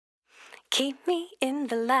Keep me in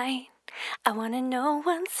the light. I wanna know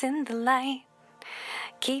what's in the light.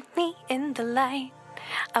 Keep me in the light.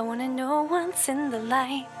 I wanna know what's in the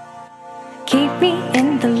light. Keep me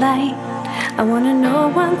in the light. I wanna know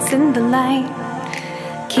what's in the light.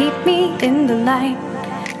 Keep me in the light.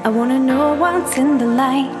 I wanna know what's in the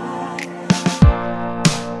light.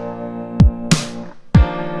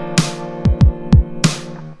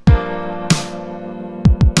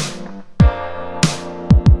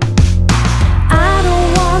 I don't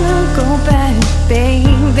wanna go back,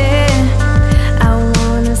 baby. I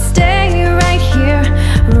wanna stay right here,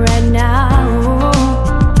 right now.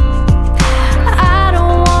 I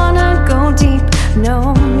don't wanna go deep,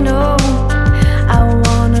 no, no. I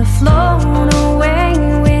wanna float away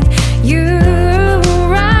with you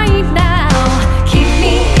right now. Keep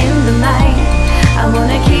me in the light. I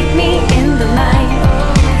wanna keep me in the light.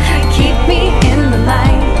 Keep me in the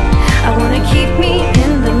light. I wanna keep me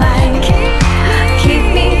in the light. Keep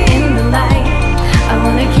me in the light. I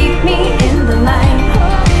wanna keep me in the light.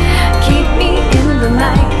 Keep me in the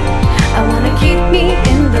light. I wanna keep me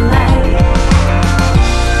in the light.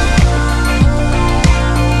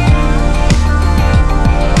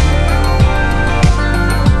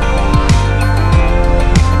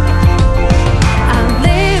 I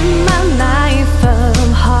live my life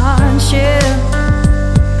of hardship.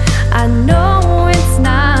 I know it's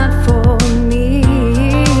not for me.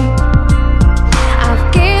 I've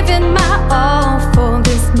given my all for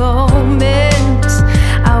this moment.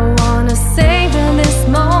 I wanna savor this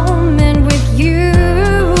moment with you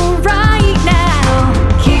right now.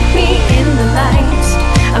 Keep me in the light.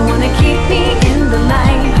 I wanna keep me in the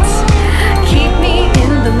light. Keep me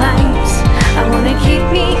in the light. I wanna keep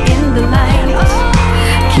me in the light.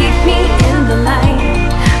 Keep me in the light.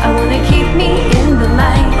 I wanna keep me in the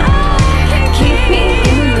light. Keep me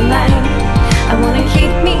in the light. I wanna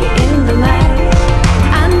keep me in the light.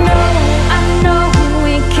 I know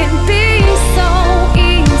it can be so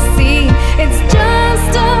easy. It's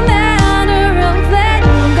just a matter of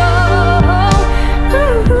letting go.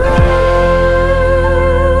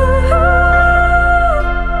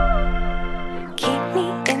 Keep me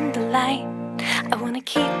in the light. I wanna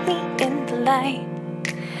keep me in the light.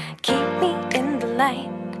 Keep me in the light.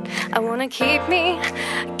 I wanna keep me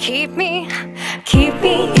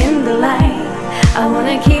in the light. I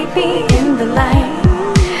wanna keep